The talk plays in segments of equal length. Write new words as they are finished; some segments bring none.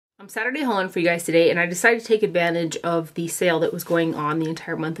I'm Saturday hauling for you guys today, and I decided to take advantage of the sale that was going on the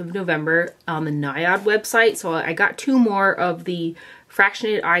entire month of November on the Naiad website. So I got 2 more of the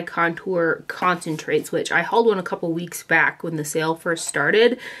fractionated eye contour concentrates, which I hauled one a couple weeks back when the sale first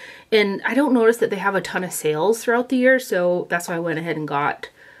started. And I don't notice that they have a ton of sales throughout the year, so that's why I went ahead and got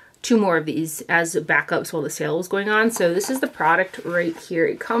 2 more of these as backups while the sale was going on. So this is the product right here.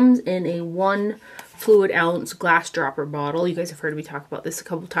 It comes in a 1 fluid ounce glass dropper bottle. You guys have heard me talk about this a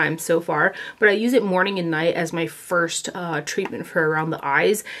couple times so far, but I use it morning and night as my first treatment for around the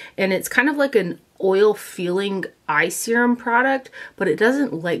eyes. And it's kind of like an oil feeling eye serum product, but it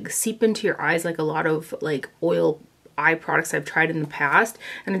doesn't like seep into your eyes like a lot of like oil eye products I've tried in the past,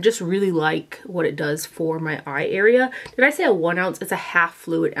 and I just really like what it does for my eye area. Did I say a 1 ounce? It's a half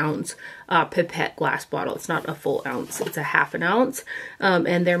fluid ounce pipette glass bottle. It's not a full ounce, it's a half an ounce,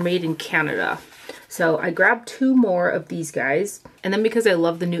 and they're made in Canada. So I grabbed 2 more of these guys, and then because I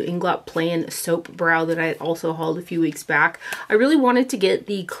love the new Inglot Plain Soap Brow that I also hauled a few weeks back, I really wanted to get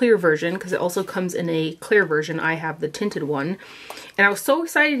the clear version because it also comes in a clear version. I have the tinted one, and I was so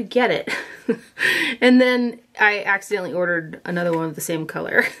excited to get it. And then I accidentally ordered another one of the same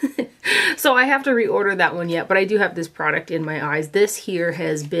color. So I have to reorder that one yet, but I do have this product in my eyes. This here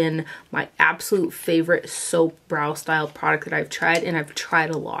has been my absolute favorite soap brow style product that I've tried, and I've tried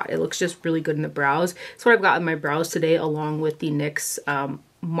a lot. It looks just really good in the brows. It's what I've got in my brows today, along with the NYX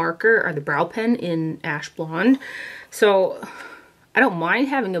marker or the brow pen in Ash Blonde. So I don't mind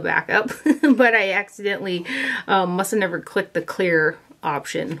having a backup, but I accidentally must have never clicked the clear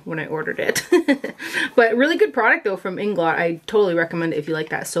option when I ordered it. But really good product though from Inglot. I totally recommend it if you like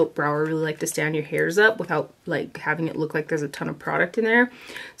that soap brow or really like to stand your hairs up without like having it look like there's a ton of product in there.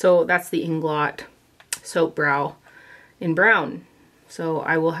 So that's the Inglot soap brow in brown. So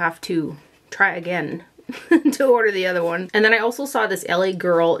I will have to try again to order the other one. And then I also saw this LA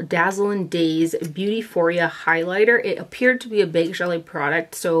Girl Dazzle and Daze Beautyphoria highlighter. It appeared to be a baked jelly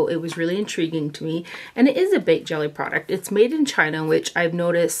product, so it was really intriguing to me. And it is a baked jelly product. It's made in China, which I've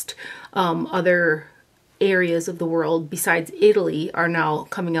noticed other areas of the world besides Italy are now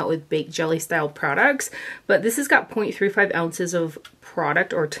coming out with baked jelly style products. But this has got 0.35 ounces of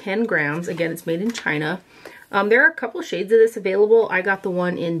product, or 10 grams. Again, it's made in China. There are a couple shades of this available. I got the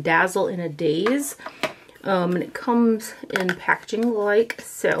one in Dazzle in a Daze. And it comes in packaging like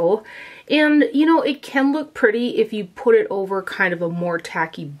so. And, you know, it can look pretty if you put it over kind of a more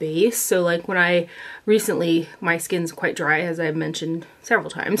tacky base. So like when I recently, my skin's quite dry, as I've mentioned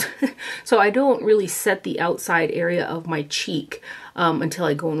several times. So I don't really set the outside area of my cheek until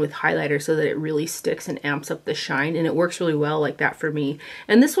I go in with highlighter so that it really sticks and amps up the shine. And it works really well like that for me.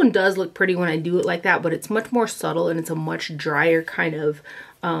 And this one does look pretty when I do it like that, but it's much more subtle and it's a much drier kind of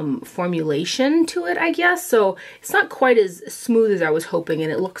formulation to it, I guess. So it's not quite as smooth as I was hoping,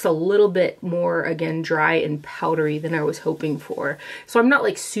 and it looks a little bit more, again, dry and powdery than I was hoping for. So I'm not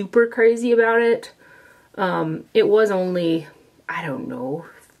like super crazy about it. It was only, I don't know,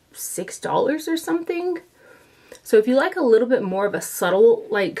 $6 or something. So if you like a little bit more of a subtle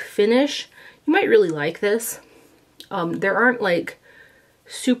like finish, you might really like this. There aren't like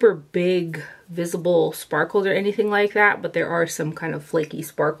super big visible sparkles or anything like that, but there are some kind of flaky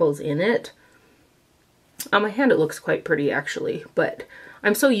sparkles in it. On my hand it looks quite pretty actually, but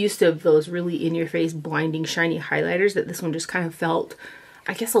I'm so used to those really in-your-face blinding shiny highlighters that this one just kind of felt,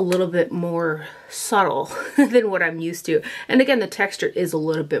 I guess, a little bit more subtle than what I'm used to. And again, the texture is a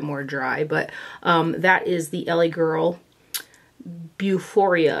little bit more dry, but that is the LA Girl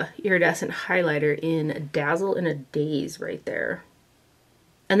Beautyphoria Iridescent Highlighter in Dazzle in a Daze right there.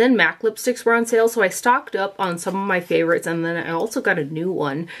 And then MAC lipsticks were on sale, so I stocked up on some of my favorites, and then I also got a new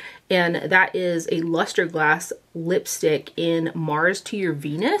one, and that is a Luster Glass lipstick in Mars to Your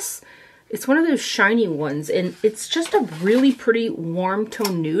Venus. It's one of those shiny ones, and it's just a really pretty warm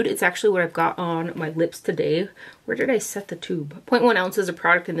tone nude. It's actually what I've got on my lips today. Where did I set the tube? 0.1 ounces of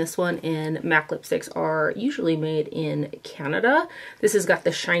product in this one, and MAC lipsticks are usually made in Canada. This has got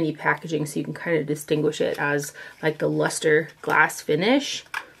the shiny packaging, so you can kind of distinguish it as like the Luster Glass finish.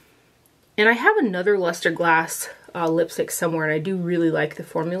 And I have another Luster Glass lipstick somewhere, and I do really like the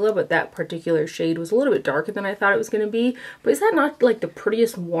formula, but that particular shade was a little bit darker than I thought it was going to be. But is that not like the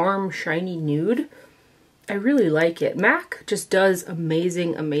prettiest warm shiny nude? I really like it. MAC just does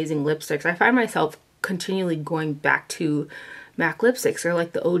amazing, amazing lipsticks. I find myself continually going back to MAC lipsticks. They're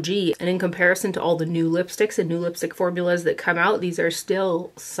like the OG, and in comparison to all the new lipsticks and new lipstick formulas that come out, these are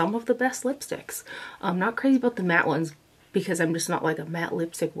still some of the best lipsticks. I'm not crazy about the matte ones because I'm just not like a matte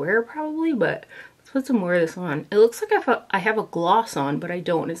lipstick wearer probably, but let's put some more of this on. It looks like I have a gloss on, but I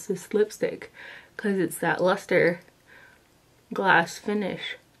don't. It's this lipstick because it's that Luster Glass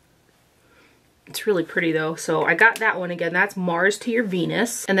finish. It's really pretty though. So I got that one again. That's Mars to Your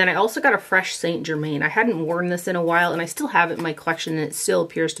Venus. And then I also got a fresh Saint Germain. I hadn't worn this in a while and I still have it in my collection and it still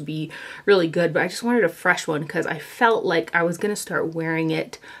appears to be really good, but I just wanted a fresh one because I felt like I was going to start wearing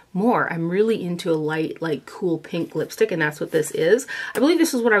it more. I'm really into a light, like cool pink lipstick, and that's what this is. I believe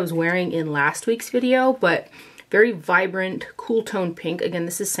this is what I was wearing in last week's video, but very vibrant, cool tone pink. Again,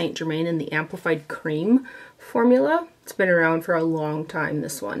 this is Saint Germain in the Amplified Cream formula. It's been around for a long time,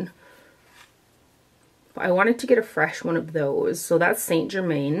 this one. I wanted to get a fresh one of those. So that's Saint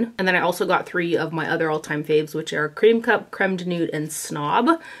Germain. And then I also got 3 of my other all-time faves, which are Cream Cup, Creme de Nude, and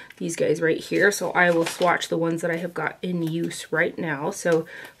Snob. These guys right here. So I will swatch the ones that I have got in use right now. So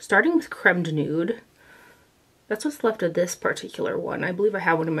starting with Creme de Nude. That's what's left of this particular one. I believe I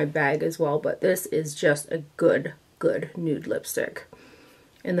have one in my bag as well, but this is just a good nude lipstick.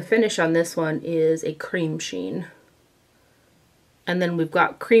 And the finish on this one is a cream sheen. And then we've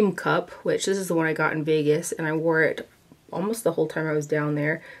got Cream Cup, which this is the one I got in Vegas, and I wore it almost the whole time I was down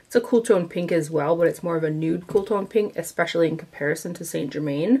there. It's a cool tone pink as well, but it's more of a nude cool tone pink, especially in comparison to Saint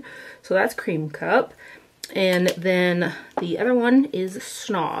Germain. So that's Cream Cup. And then the other one is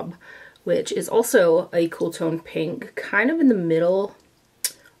Snob, which is also a cool tone pink, kind of in the middle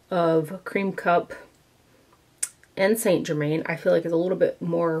of Cream Cup and Saint Germain. I feel like it's a little bit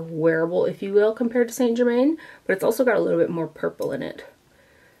more wearable, if you will, compared to Saint Germain, but it's also got a little bit more purple in it.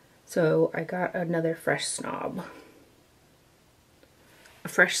 So I got another fresh Snob. A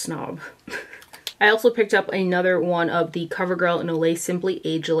fresh Snob. I also picked up another one of the CoverGirl and Olay Simply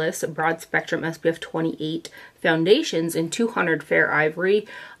Ageless Broad Spectrum SPF 28 foundations in 200 Fair Ivory.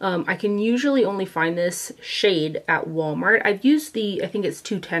 I can usually only find this shade at Walmart. I've used the, I think it's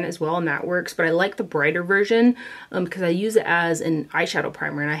 210 as well, and that works, but I like the brighter version because I use it as an eyeshadow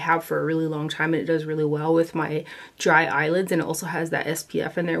primer, and I have for a really long time, and it does really well with my dry eyelids, and it also has that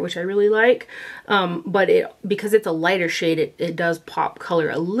SPF in there, which I really like. But because it's a lighter shade, it does pop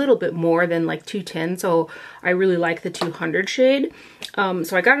color a little bit more than like 210, so I really like the 200 shade.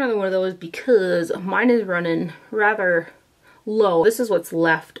 So I got another one of those because mine is running rather low. This is what's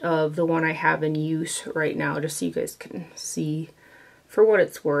left of the one I have in use right now, just so you guys can see for what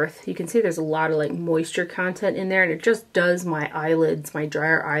it's worth. You can see there's a lot of like moisture content in there, and it just does my eyelids, my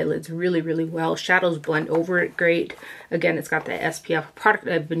drier eyelids, really well. Shadows blend over it great. Again, it's got the SPF product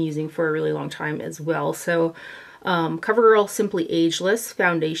that I've been using for a really long time as well. So CoverGirl Simply Ageless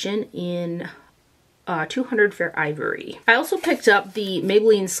foundation in 200 Fair Ivory. I also picked up the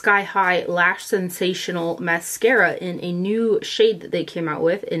Maybelline Sky High Lash Sensational Mascara in a new shade that they came out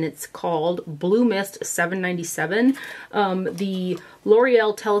with, and it's called Blue Mist 797. The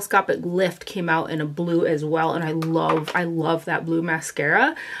L'Oreal Telescopic Lift came out in a blue as well, and I love that blue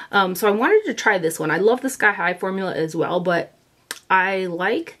mascara. So I wanted to try this one. I love the Sky High formula as well, but I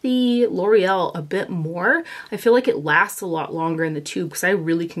like the L'Oreal a bit more. I feel like it lasts a lot longer in the tube because I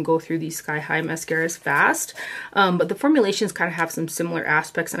really can go through these Sky High mascaras fast. But the formulations kind of have some similar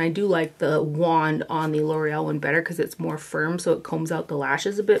aspects, and I do like the wand on the L'Oreal one better because it's more firm, so it combs out the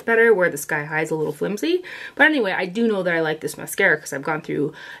lashes a bit better, where the Sky High is a little flimsy. But anyway, I do know that I like this mascara because I've gone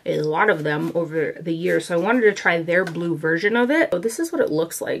through a lot of them over the years, so I wanted to try their blue version of it. So this is what it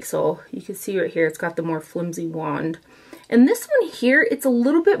looks like. So you can see right here, it's got the more flimsy wand. And this one here, it's a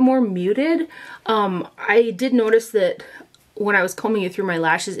little bit more muted. I did notice that when I was combing it through my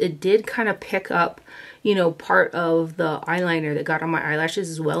lashes, it did kind of pick up, you know, part of the eyeliner that got on my eyelashes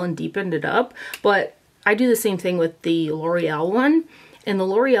as well and deepened it up. But I do the same thing with the L'Oreal one. And the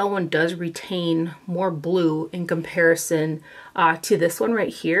L'Oreal one does retain more blue in comparison to this one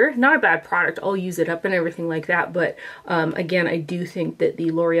right here. Not a bad product. I'll use it up and everything like that. But again, I do think that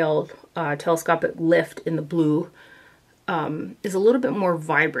the L'Oreal Telescopic Lift in the blue is a little bit more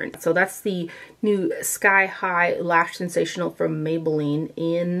vibrant. So that's the new Sky High Lash Sensational from Maybelline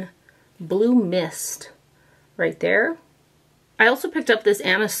in Blue Mist right there. I also picked up this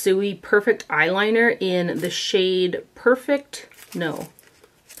Anna Sui Perfect Eyeliner in the shade Perfect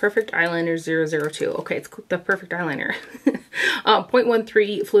Eyeliner 002. Okay, it's the Perfect Eyeliner.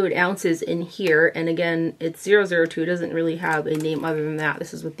 0.13 fluid ounces in here, and again, it's 002. It doesn't really have a name other than that.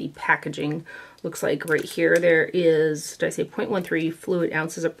 This is what the packaging looks like right here. There is, did I say 0.13 fluid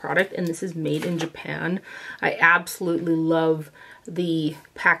ounces of product, and this is made in Japan. I absolutely love the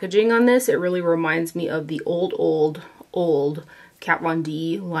packaging on this. It really reminds me of the old Kat Von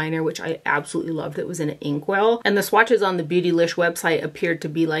D liner, which I absolutely loved. It was in an inkwell. And the swatches on the Beautylish website appeared to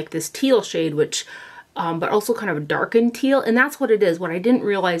be like this teal shade, which but also kind of a darkened teal, and that's what it is. What I didn't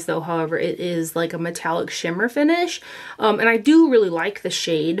realize though, however, it is like a metallic shimmer finish, and I do really like the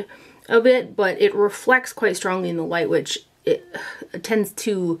shade of it, but it reflects quite strongly in the light, which it tends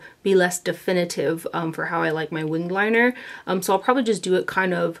to be less definitive for how I like my winged liner. So I'll probably just do it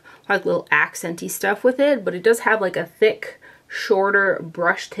kind of like little accenty stuff with it, but it does have like a thick, shorter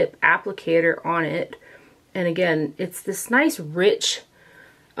brush tip applicator on it. And again, it's this nice, rich,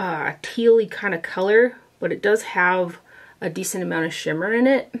 tealy kind of color, but it does have a decent amount of shimmer in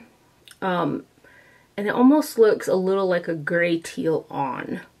it. And it almost looks a little like a gray teal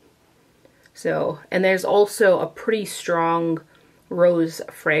on. So, and there's also a pretty strong rose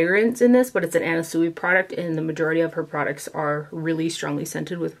fragrance in this, but it's an Anasui product, and the majority of her products are really strongly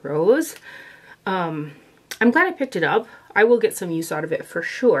scented with rose. I'm glad I picked it up. I will get some use out of it for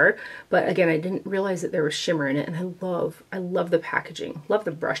sure, but again, I didn't realize that there was shimmer in it, and I love the packaging. Love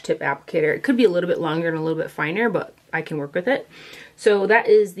the brush tip applicator. It could be a little bit longer and a little bit finer, but I can work with it. So that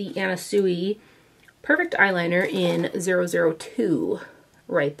is the Anasui Perfect Eyeliner in 002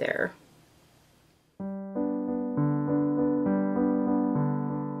 right there.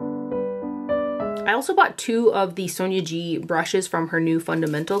 I also bought 2 of the Sonia G brushes from her new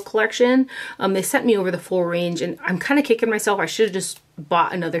Fundamental collection. They sent me over the full range, and I'm kind of kicking myself. I should have just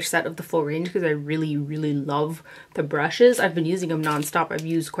bought another set of the full range because I really, really love the brushes. I've been using them nonstop. I've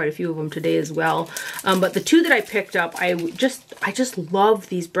used quite a few of them today as well. But the 2 that I picked up, I just love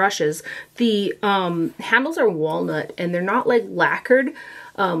these brushes. The handles are walnut, and they're not like lacquered.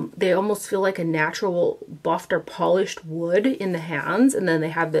 They almost feel like a natural buffed or polished wood in the hands, and then they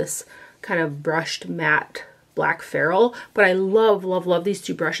have this kind of brushed matte black ferrule. But I love, love, love these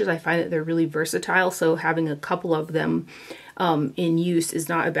 2 brushes. I find that they're really versatile, so having a couple of them in use is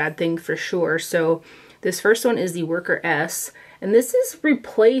not a bad thing for sure. So this first one is the Worker S, and this has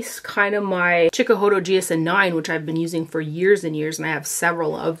replaced kind of my Chikuhodo GSN 9, which I've been using for years and years, and I have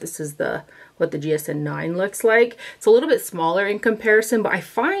several of. This is what the GSN 9 looks like. It's a little bit smaller in comparison, but I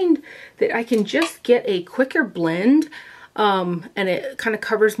find that I can just get a quicker blend, and it kind of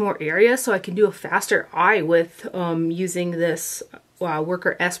covers more area, so I can do a faster eye with using this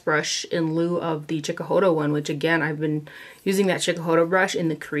Worker S brush in lieu of the Chikuhodo one, which again, I've been using that Chikuhodo brush in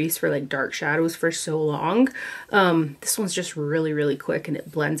the crease for like dark shadows for so long. This one's just really, really quick, and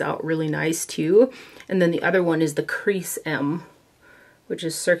it blends out really nice too. And then the other one is the Crease M, which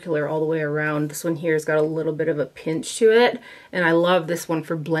is circular all the way around. This one here has got a little bit of a pinch to it, and I love this one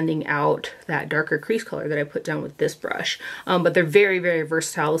for blending out that darker crease color that I put down with this brush. But they're very, very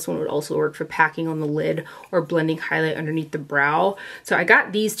versatile. This one would also work for packing on the lid or blending highlight underneath the brow. So I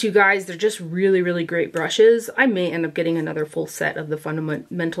got these 2 guys. They're just really, really great brushes. I may end up getting another full set of the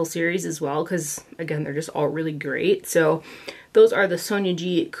Fundamental series as well, because again, they're just all really great. So those are the Sonia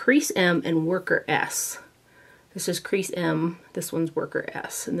G Crease M and Worker S. This is Crease M, this one's Worker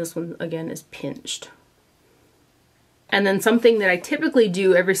S, and this one again is pinched. And then something that I typically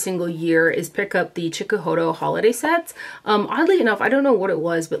do every single year is pick up the Chikuhodo holiday sets. Oddly enough, I don't know what it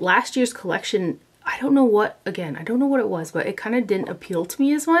was, but last year's collection, I don't know what it was, but it kind of didn't appeal to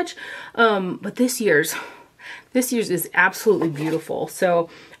me as much. But this year's is absolutely beautiful. So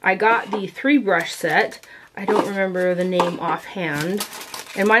I got the 3 brush set. I don't remember the name offhand.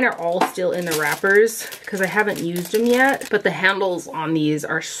 And mine are all still in the wrappers because I haven't used them yet. But the handles on these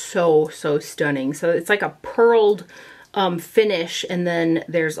are so, so stunning. So it's like a pearled finish, and then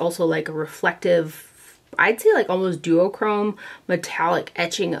there's also like a reflective, I'd say like almost duochrome metallic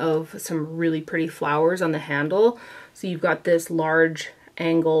etching of some really pretty flowers on the handle. So you've got this large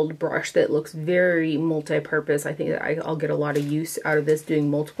angled brush that looks very multi-purpose. I think that I'll get a lot of use out of this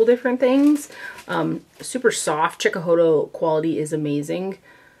doing multiple different things. Super soft. Chikuhodo quality is amazing.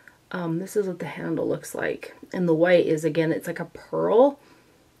 This is what the handle looks like. And the white is, again, it's like a pearl.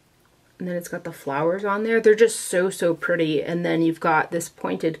 And then it's got the flowers on there. They're just so, so pretty. And then you've got this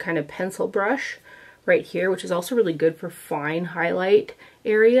pointed kind of pencil brush right here, which is also really good for fine highlight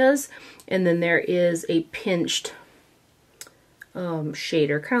areas. And then there is a pinched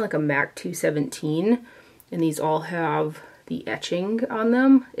shader, kind of like a MAC 217, and these all have the etching on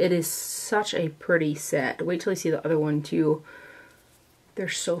them. It is such a pretty set. Wait till you see the other one too. They're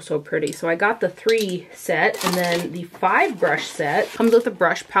so, so pretty. So I got the 3 set, and then the 5 brush set comes with a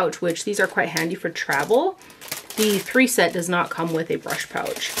brush pouch, which these are quite handy for travel. The 3 set does not come with a brush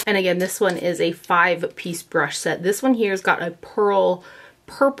pouch. And again, this one is a 5-piece brush set. This one here has got a pearl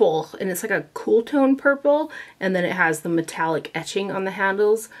purple, and it's like a cool tone purple, and then it has the metallic etching on the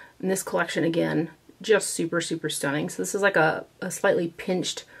handles. And this collection, again, just super, super stunning. So this is like a slightly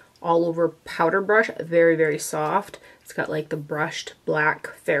pinched all over powder brush, very, very soft. It's got like the brushed black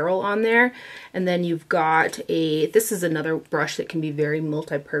ferrule on there. And then you've got this is another brush that can be very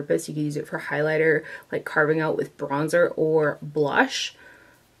multi-purpose. You can use it for highlighter, like carving out with bronzer or blush.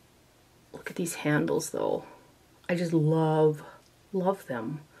 Look at these handles though. I just love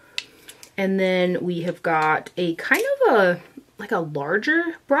them. And then we have got a kind of a, like a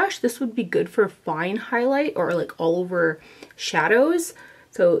larger brush. This would be good for fine highlight or like all over shadows.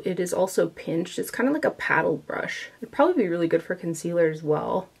 So it is also pinched. It's kind of like a paddle brush. It'd probably be really good for concealer as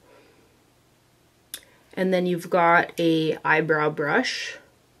well. And then you've got a eyebrow brush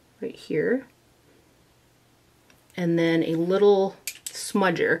right here. And then a little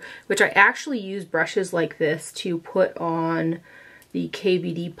smudger, which I actually use brushes like this to put on the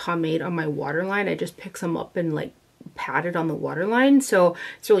KVD pomade on my waterline. I just pick some up and like pat it on the waterline. So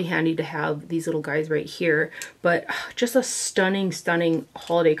it's really handy to have these little guys right here. But just a stunning, stunning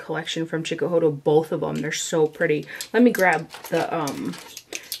holiday collection from Chikuhodo, both of them. They're so pretty. Let me grab the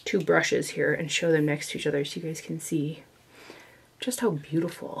two brushes here and show them next to each other so you guys can see just how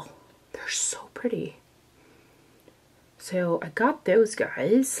beautiful. They're so pretty. So I got those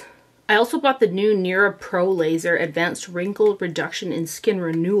guys. I also bought the new Nira Pro Laser Advanced Wrinkle Reduction and Skin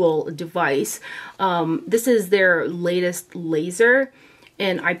Renewal device. This is their latest laser,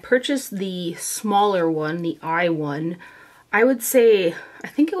 and I purchased the smaller one, the eye one, I would say, I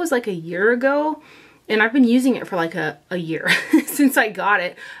think it was like a year ago, and I've been using it for like a year since I got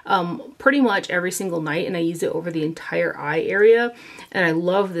it, pretty much every single night, and I use it over the entire eye area. And I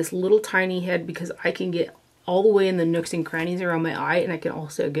love this little tiny head because I can get all the way in the nooks and crannies around my eye, and I can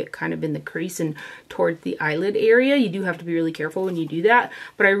also get kind of in the crease and towards the eyelid area. You do have to be really careful when you do that,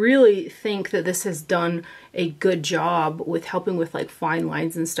 but I really think that this has done a good job with helping with like fine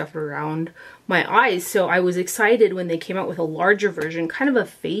lines and stuff around my eyes. So I was excited when they came out with a larger version, kind of a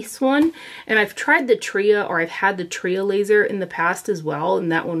face one. And I've tried the Tria, or I've had the Tria laser in the past as well, and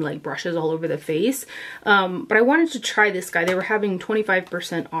that one like brushes all over the face. But I wanted to try this guy. They were having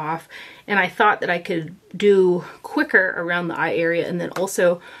 25% off, and I thought that I could do quicker around the eye area. And then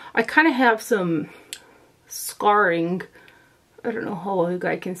also I kind of have some scarring. I don't know how well you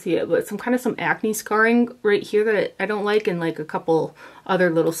guys can see it, but some acne scarring right here that I don't like, and like a couple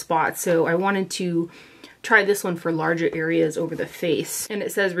other little spots. So I wanted to try this one for larger areas over the face. And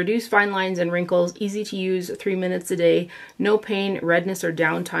it says reduce fine lines and wrinkles, easy to use, 3 minutes a day, no pain, redness or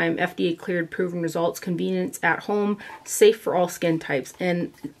downtime, FDA cleared, proven results, convenience at home, safe for all skin types.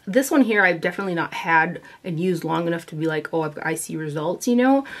 And this one here I've definitely not had and used long enough to be like, oh, I see results, you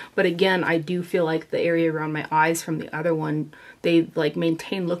know. But again, I do feel like the area around my eyes from the other one, they like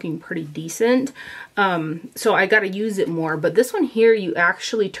maintain looking pretty decent. So I got to use it more. But this one here, you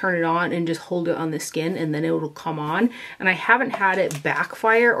actually turn it on and just hold it on the skin and then it will come on. And I haven't had it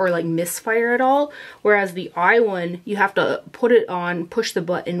backfire or like misfire at all. Whereas the eye one, you have to put it on, push the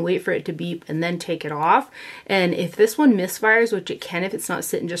button, wait for it to beep, and then take it off. And if this one misfires, which it can if it's not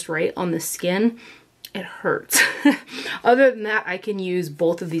sitting just right on the skin, it hurts. Other than that, I can use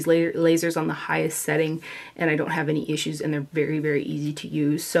both of these lasers on the highest setting and I don't have any issues, and they're very, very easy to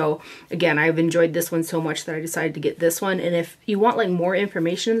use. So again, I've enjoyed this one so much that I decided to get this one. And if you want like more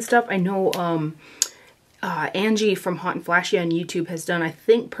information and stuff, I know Angie from Hot and Flashy on YouTube has done, I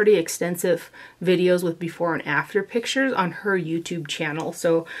think, pretty extensive videos with before and after pictures on her YouTube channel.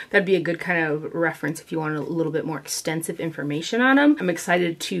 So that'd be a good kind of reference if you want a little bit more extensive information on them. I'm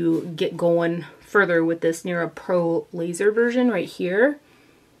excited to get going further with this Nira Pro laser version right here.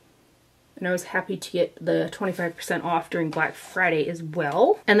 And I was happy to get the 25% off during Black Friday as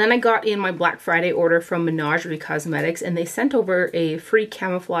well. And then I got in my Black Friday order from Menagerie Cosmetics, and they sent over a free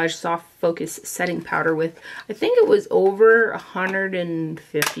camouflage soft focus setting powder with, I think it was over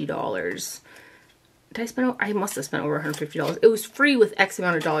 $150. Did I spend? I must have spent over $150. It was free with X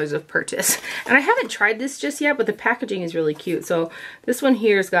amount of dollars of purchase. And I haven't tried this just yet, but the packaging is really cute. So this one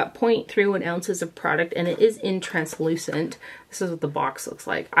here has got 0.31 ounces of product, and it is in translucent. This is what the box looks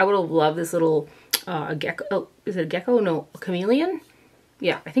like. I would have loved this little gecko. Oh, is it a gecko? No, a chameleon?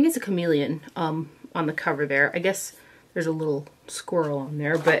 Yeah, I think it's a chameleon on the cover there. I guess there's a little squirrel on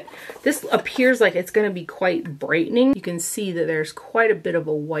there, but this appears like it's going to be quite brightening. You can see that there's quite a bit of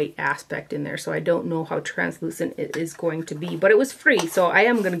a white aspect in there, so I don't know how translucent it is going to be, but it was free, so I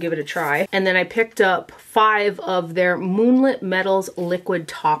am going to give it a try. And then I picked up 5 of their Moonlit Metals liquid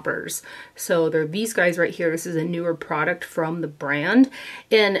toppers. So they're these guys right here. This is a newer product from the brand,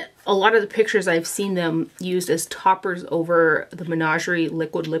 and a lot of the pictures I've seen them used as toppers over the Menagerie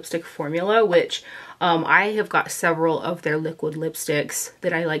liquid lipstick formula, which I have got several of their liquid liquid lipsticks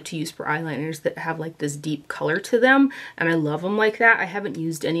that I like to use for eyeliners that have like this deep color to them, and I love them like that. I haven't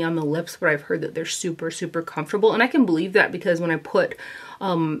used any on the lips, but I've heard that they're super, super comfortable, and I can believe that because when I put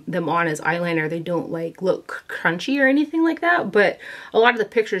them on as eyeliner, they don't like look crunchy or anything like that, but a lot of the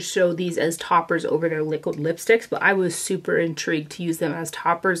pictures show these as toppers over their liquid lipsticks, but I was super intrigued to use them as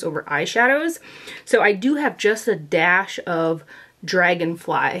toppers over eyeshadows. So I do have just a dash of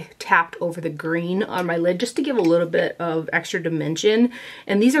Dragonfly tapped over the green on my lid just to give a little bit of extra dimension,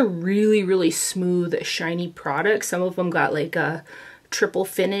 and these are really, really smooth, shiny products. Some of them got like a triple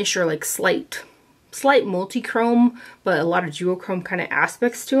finish or like slight multi-chrome, but a lot of duochrome kind of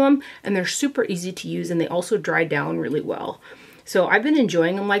aspects to them, and they're super easy to use, and they also dry down really well. So I've been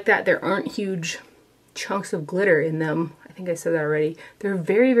enjoying them like that. There aren't huge chunks of glitter in them. I think I said that already. They're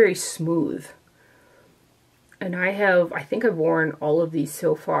very, very smooth. And I think I've worn all of these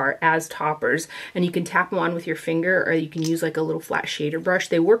so far as toppers, and you can tap them on with your finger, or you can use like a little flat shader brush.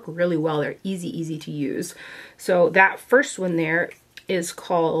 They work really well. They're easy to use. So that first one there is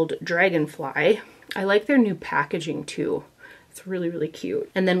called Dragonfly. I like their new packaging too. It's really, really cute.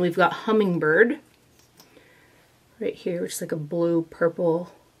 And then we've got Hummingbird right here, which is like a blue,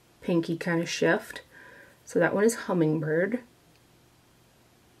 purple, pinky kind of shift. So that one is Hummingbird.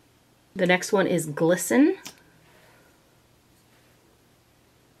 The next one is Glisten.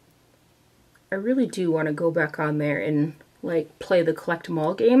 I really do want to go back on there and like play the collect them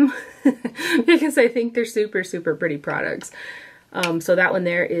all game because I think they're super, super pretty products. So that one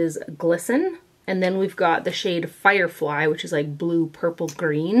there is Glisten. And then we've got the shade Firefly, which is like blue, purple,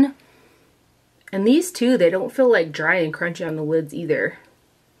 green. And these two, they don't feel like dry and crunchy on the lids either.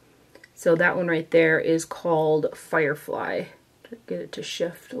 So that one right there is called Firefly. To get it to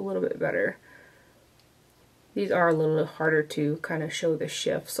shift a little bit better. These are a little harder to kind of show the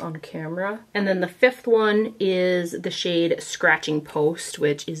shifts on camera. And then the fifth one is the shade Scratching Post,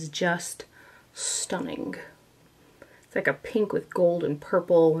 which is just stunning. It's like a pink with gold and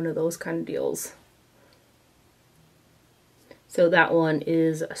purple, one of those kind of deals. So that one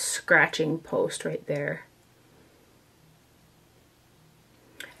is a Scratching Post right there.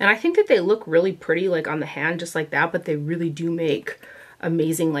 And I think that they look really pretty like on the hand just like that, but they really do make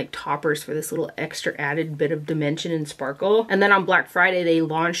amazing like toppers for this little extra added bit of dimension and sparkle. And then on Black Friday they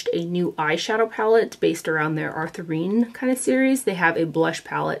launched a new eyeshadow palette based around their Arthurine kind of series. They have a blush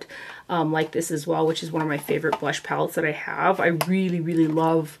palette like this as well, which is one of my favorite blush palettes that I have. I really, really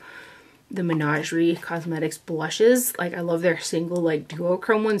love the Menagerie Cosmetics blushes. Like I love their single like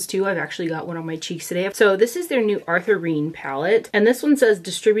duochrome ones too. I've actually got one on my cheeks today. So this is their new Arthurine palette, and this one says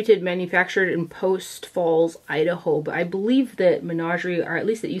distributed, manufactured in Post Falls, Idaho, but I believe that Menagerie, or at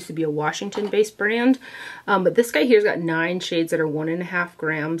least it used to be a Washington based brand, but this guy here's got 9 shades that are 1.5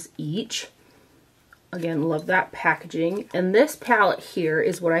 grams each. Again, love that packaging. And this palette here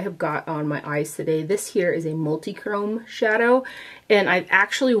is what I have got on my eyes today. This here is a multi-chrome shadow, and I've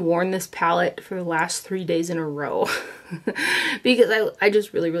actually worn this palette for the last 3 days in a row because I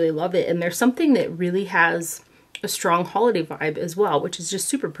just really, really love it. And there's something that really has a strong holiday vibe as well, which is just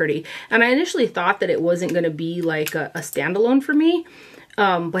super pretty. And I initially thought that it wasn't going to be like a standalone for me,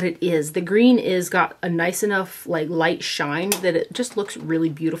 but it is. The green is got a nice enough like light shine that it just looks really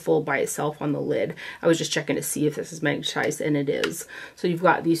beautiful by itself on the lid. I was just checking to see if this is magnetized, and it is. So you've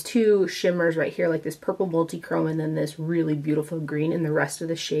got these 2 shimmers right here, like this purple multi-chrome and then this really beautiful green, and the rest of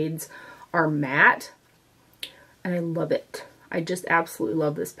the shades are matte. And I love it. I just absolutely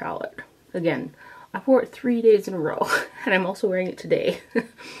love this palette. Again, I wore it 3 days in a row and I'm also wearing it today.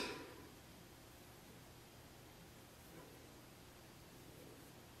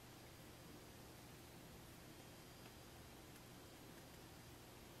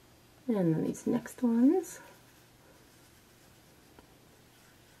 And then these next ones.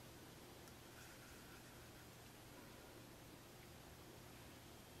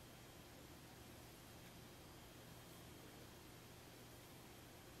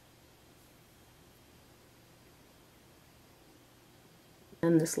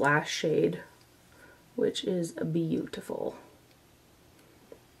 And this last shade, which is beautiful.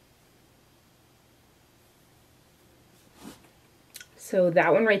 So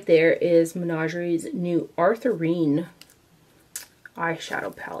that one right there is Menagerie's new Arthurine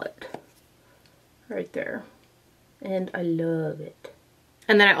eyeshadow palette. Right there. And I love it.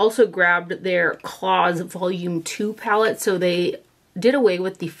 And then I also grabbed their Claws Volume 2 palette. So they did away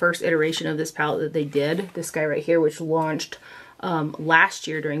with the first iteration of this palette that they did. This guy right here, which launched last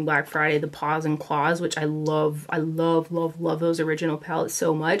year during Black Friday, the Paws and Claws, which I love. I love, love, love those original palettes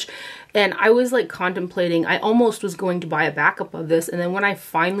so much. And I was like contemplating, I almost was going to buy a backup of this, and then when I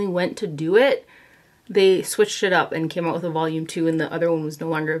finally went to do it, they switched it up and came out with a volume 2 and the other one was no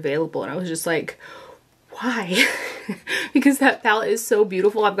longer available. And I was just like, why? Because that palette is so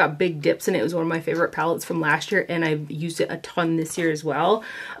beautiful. I've got big dips in it. It was one of my favorite palettes from last year and I've used it a ton this year as well.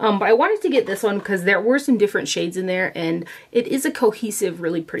 But I wanted to get this one because there were some different shades in there and it is a cohesive,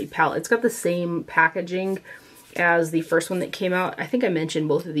 really pretty palette. It's got the same packaging as the first one that came out. I think I mentioned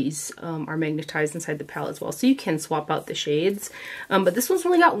both of these are magnetized inside the palette as well, so you can swap out the shades. But this one's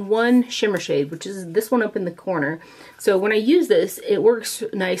only got one shimmer shade, which is this one up in the corner. So when I use this, it works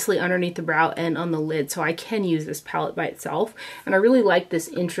nicely underneath the brow and on the lid, so I can use this palette by itself. And I really like this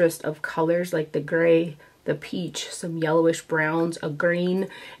interest of colors like the gray, the peach, some yellowish browns, a green.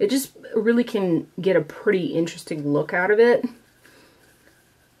 It just really can get a pretty interesting look out of it.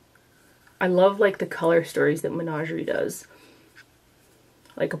 I love like the color stories that Menagerie does.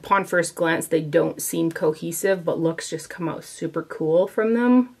 Like upon first glance, they don't seem cohesive, but looks just come out super cool from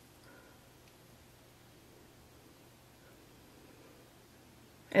them.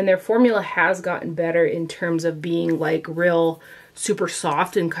 And their formula has gotten better in terms of being like real super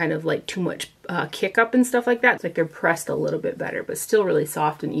soft and kind of like too much kick up and stuff like that. It's like they're pressed a little bit better, but still really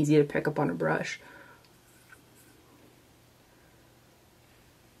soft and easy to pick up on a brush.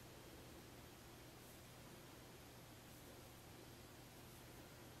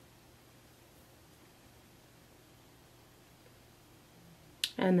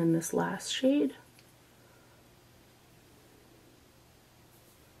 And then this last shade.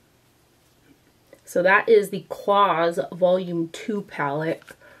 So that is the Claws Volume 2 palette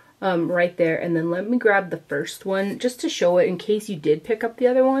right there. And then let me grab the first one just to show it in case you did pick up the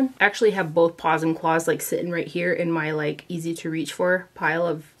other one. I actually have both Paws and Claws like sitting right here in my like easy to reach for pile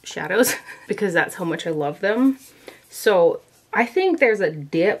of shadows because that's how much I love them. So I think there's a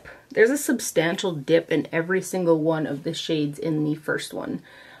dip. There's a substantial dip in every single one of the shades in the first one.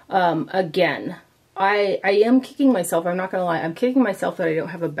 Again, I am kicking myself. I'm not gonna lie. I'm kicking myself that I don't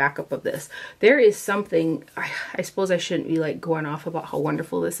have a backup of this. There is something, I suppose I shouldn't be like going off about how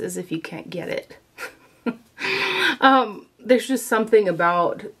wonderful this is if you can't get it. There's just something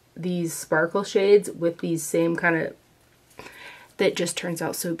about these sparkle shades with these same kind of, that just turns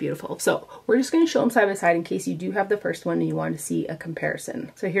out so beautiful. So we're just going to show them side by side in case you do have the first one and you want to see a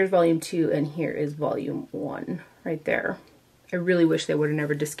comparison. So here's volume 2 and here is volume 1 right there. I really wish they would have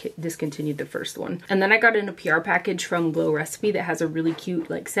never discontinued the first one. And then I got in a PR package from Glow Recipe that has a really cute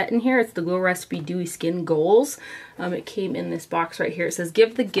like set in here. It's the Glow Recipe Dewy Skin Goals. It came in this box right here. It says,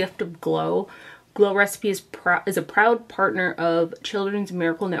 give the gift of glow. Glow Recipe is a proud partner of Children's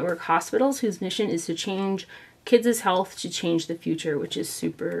Miracle Network hospitals whose mission is to change kids' health to change the future, which is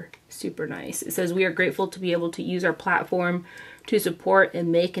super, super nice. It says, we are grateful to be able to use our platform to support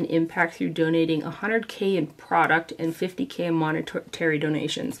and make an impact through donating $100K in product and $50K in monetary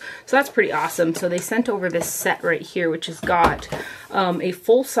donations. So that's pretty awesome. So they sent over this set right here, which has got a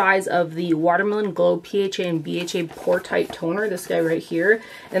full size of the Watermelon Glow PHA and BHA Pore Tight Toner, this guy right here.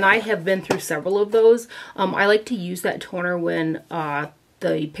 And I have been through several of those. I like to use that toner when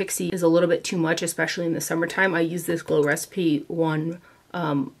the Pixie is a little bit too much, especially in the summertime. I use this Glow Recipe one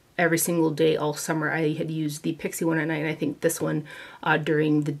every single day all summer. I had used the Pixie one at night and I think this one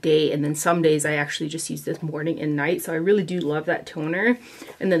during the day, and then some days I actually just use this morning and night. So I really do love that toner.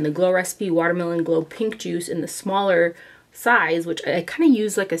 And then the Glow Recipe Watermelon Glow Pink Juice in the smaller size, which I kind of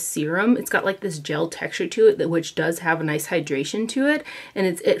use like a serum. It's got like this gel texture to it, which does have a nice hydration to it, and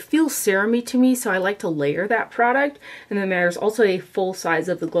it feels serum-y to me, so I like to layer that product. And then there's also a full size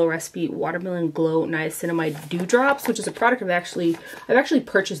of the Glow Recipe Watermelon Glow Niacinamide Dewdrops, which is a product I've actually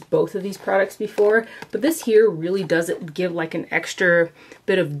purchased both of these products before, but this here really does give like an extra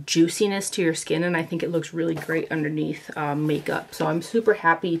bit of juiciness to your skin, and I think it looks really great underneath makeup. So I'm super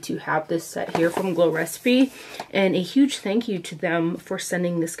happy to have this set here from Glow Recipe, and a huge thank you to them for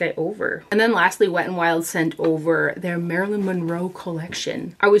sending this guy over. And then lastly, Wet n Wild sent over their Marilyn Monroe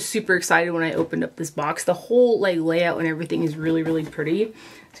collection. I was super excited when I opened up this box. The whole like layout and everything is really, really pretty.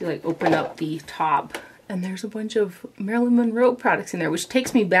 So you like open up the top and there's a bunch of Marilyn Monroe products in there, which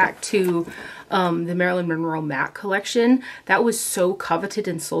takes me back to the Marilyn Monroe MAC collection. That was so coveted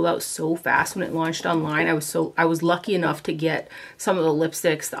and sold out so fast when it launched online. I was lucky enough to get some of the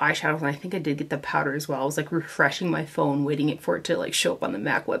lipsticks, the eyeshadows, and I think I did get the powder as well. I was like refreshing my phone, waiting for it to like show up on the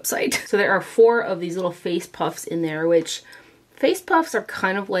MAC website. So there are 4 of these little face puffs in there, which face puffs are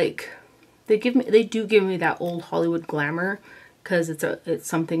kind of like, they do give me that old Hollywood glamour, because it's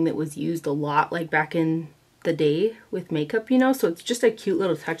something that was used a lot like back in the day with makeup, you know, so it's just a cute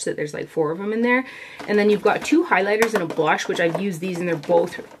little touch that there's like 4 of them in there. And then you've got 2 highlighters and a blush, which I've used these and they're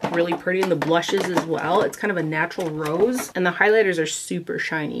both really pretty, and the blushes as well. It's kind of a natural rose, and the highlighters are super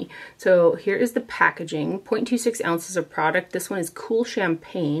shiny. So here is the packaging. 0.26 ounces of product. This one is Cool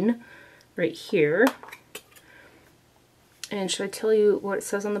Champagne right here. And should I tell you what it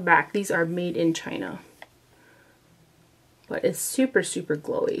says on the back? These are made in China. But it's super, super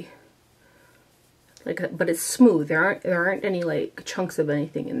glowy. Like, but it's smooth. There aren't any like chunks of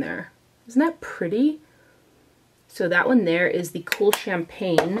anything in there. Isn't that pretty? So that one there is the Cool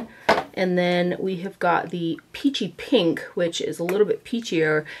Champagne. And then we have got the Peachy Pink, which is a little bit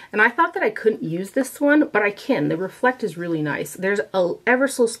peachier. And I thought that I couldn't use this one, but I can. The reflect is really nice. There's a ever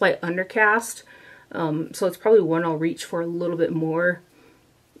so slight undercast. So it's probably one I'll reach for a little bit more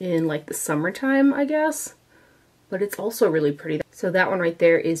in like the summertime, I guess. But it's also really pretty. So that one right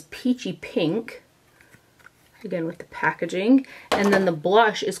there is Peachy Pink. Again with the packaging. And then the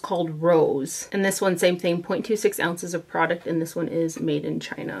blush is called Rose. And this one, same thing, 0.26 ounces of product, and this one is made in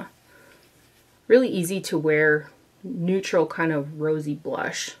China. Really easy to wear, neutral kind of rosy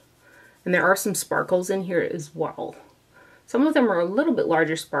blush. And there are some sparkles in here as well. Some of them are a little bit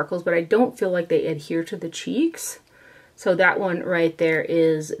larger sparkles, but I don't feel like they adhere to the cheeks. So that one right there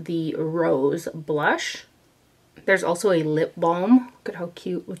is the Rose blush. There's also a lip balm. Look at how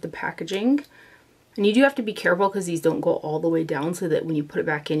cute with the packaging. And you do have to be careful because these don't go all the way down, so that when you put it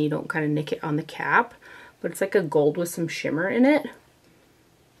back in, you don't kind of nick it on the cap. But it's like a gold with some shimmer in it.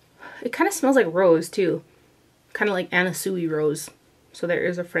 It kind of smells like rose too. Kind of like Anasui rose. So there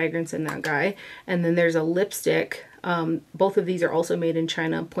is a fragrance in that guy. And then there's a lipstick. Both of these are also made in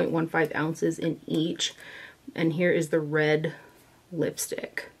China, 0.15 ounces in each. And here is the red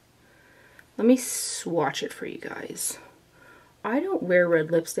lipstick. Let me swatch it for you guys. I don't wear red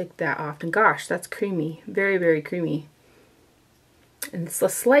lipstick that often. Gosh, that's creamy. Very, very creamy. And it's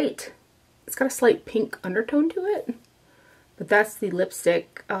got a slight pink undertone to it. But that's the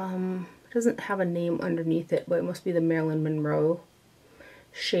lipstick. It doesn't have a name underneath it, but it must be the Marilyn Monroe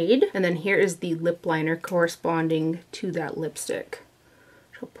shade. And then here is the lip liner corresponding to that lipstick,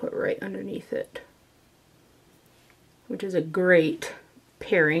 which I'll put right underneath it, which is a great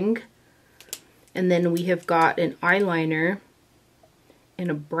pairing. And then we have got an eyeliner in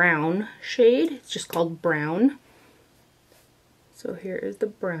a brown shade. It's just called Brown. So here is the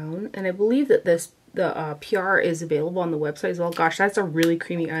brown, and I believe that the PR is available on the website as well. Gosh, that's a really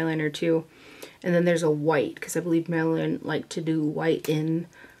creamy eyeliner too. And then there's a white, because I believe Marilyn liked to do white in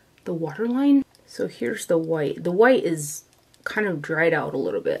the waterline. So here's the white. The white is kind of dried out a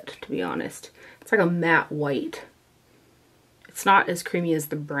little bit, to be honest. It's like a matte white. It's not as creamy as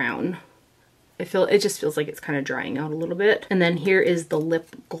the brown. It just feels like it's kind of drying out a little bit. And then here is the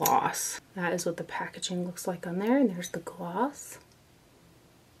lip gloss. That is what the packaging looks like on there. And there's the gloss.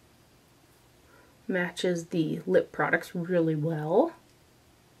 Matches the lip products really well.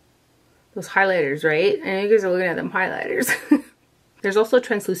 Those highlighters, right? I know you guys are looking at them highlighters. There's also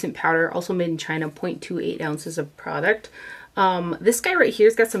translucent powder, also made in China, 0.28 ounces of product. This guy right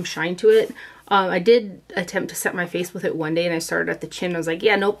here's got some shine to it. I did attempt to set my face with it one day, and I started at the chin. I was like,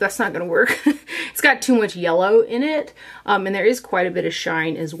 yeah, nope, that's not gonna work. It's got too much yellow in it, and there is quite a bit of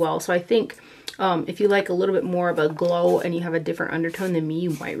shine as well. So I think if you like a little bit more of a glow and you have a different undertone than me, you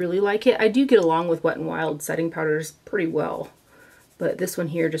might really like it. I do get along with Wet n Wild setting powders pretty well, but this one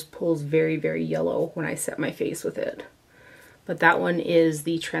here just pulls very, very yellow when I set my face with it. But that one is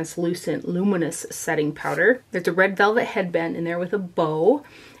the translucent luminous setting powder. There's a red velvet headband in there with a bow.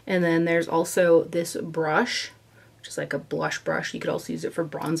 And then there's also this brush, which is like a blush brush. You could also use it for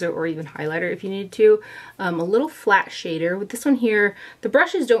bronzer or even highlighter if you need to. A little flat shader. With this one here, the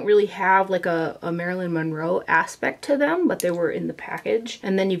brushes don't really have like a Marilyn Monroe aspect to them, but they were in the package.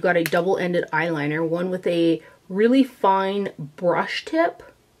 And then you've got a double-ended eyeliner, one with a really fine brush tip.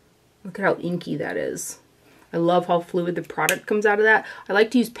 Look at how inky that is. I love how fluid the product comes out of that. I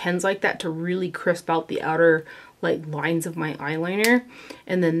like to use pens like that to really crisp out the outer like lines of my eyeliner.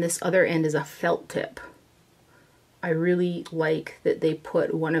 And then this other end is a felt tip. I really like that they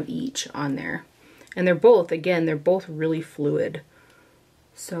put one of each on there. And they're both, again, they're both really fluid.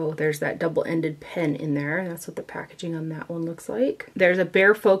 So there's that double-ended pen in there. That's what the packaging on that one looks like. There's a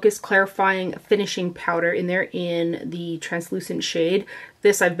Bare Focus Clarifying Finishing Powder in there in the translucent shade.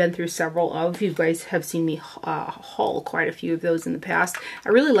 This I've been through several of. You guys have seen me haul quite a few of those in the past. I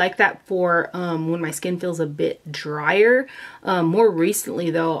really like that for when my skin feels a bit drier. More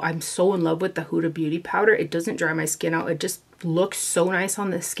recently though, I'm so in love with the Huda Beauty powder. It doesn't dry my skin out. It just looks so nice on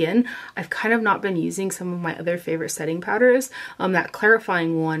the skin. I've kind of not been using some of my other favorite setting powders. That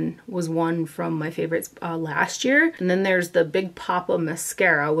clarifying one was one from my favorites last year. And then there's the Big Papa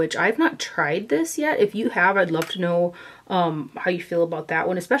mascara, which I've not tried this yet. If you have, I'd love to know how you feel about that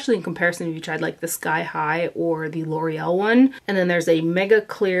one, especially in comparison if you tried like the Sky High or the L'Oreal one. And then there's a Mega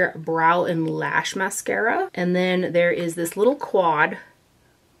Clear Brow and Lash Mascara. And then there is this little quad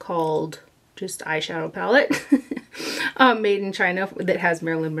called just eyeshadow palette made in China that has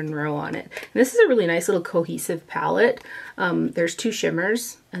Marilyn Monroe on it. And this is a really nice little cohesive palette. There's 2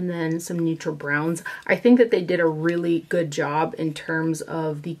 shimmers and then some neutral browns. I think that they did a really good job in terms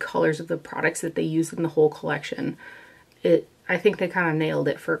of the colors of the products that they used in the whole collection. I think they kind of nailed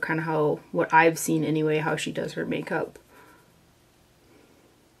it for kind of how, what I've seen anyway, how she does her makeup.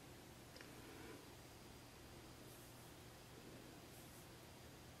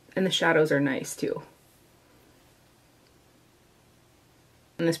 And the shadows are nice too.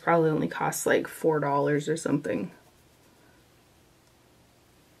 And this probably only costs like $4 or something.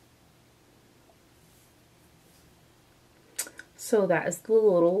 So that is the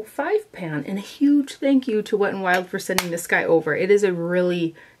little 5-pan, and a huge thank you to Wet n Wild for sending this guy over. It is a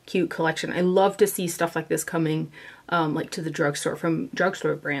really cute collection. I love to see stuff like this coming like to the drugstore from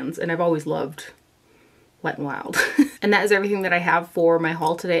drugstore brands, and I've always loved Wet n Wild. And that is everything that I have for my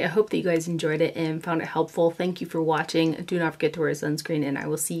haul today. I hope that you guys enjoyed it and found it helpful. Thank you for watching. Do not forget to wear sunscreen, and I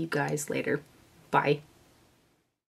will see you guys later. Bye.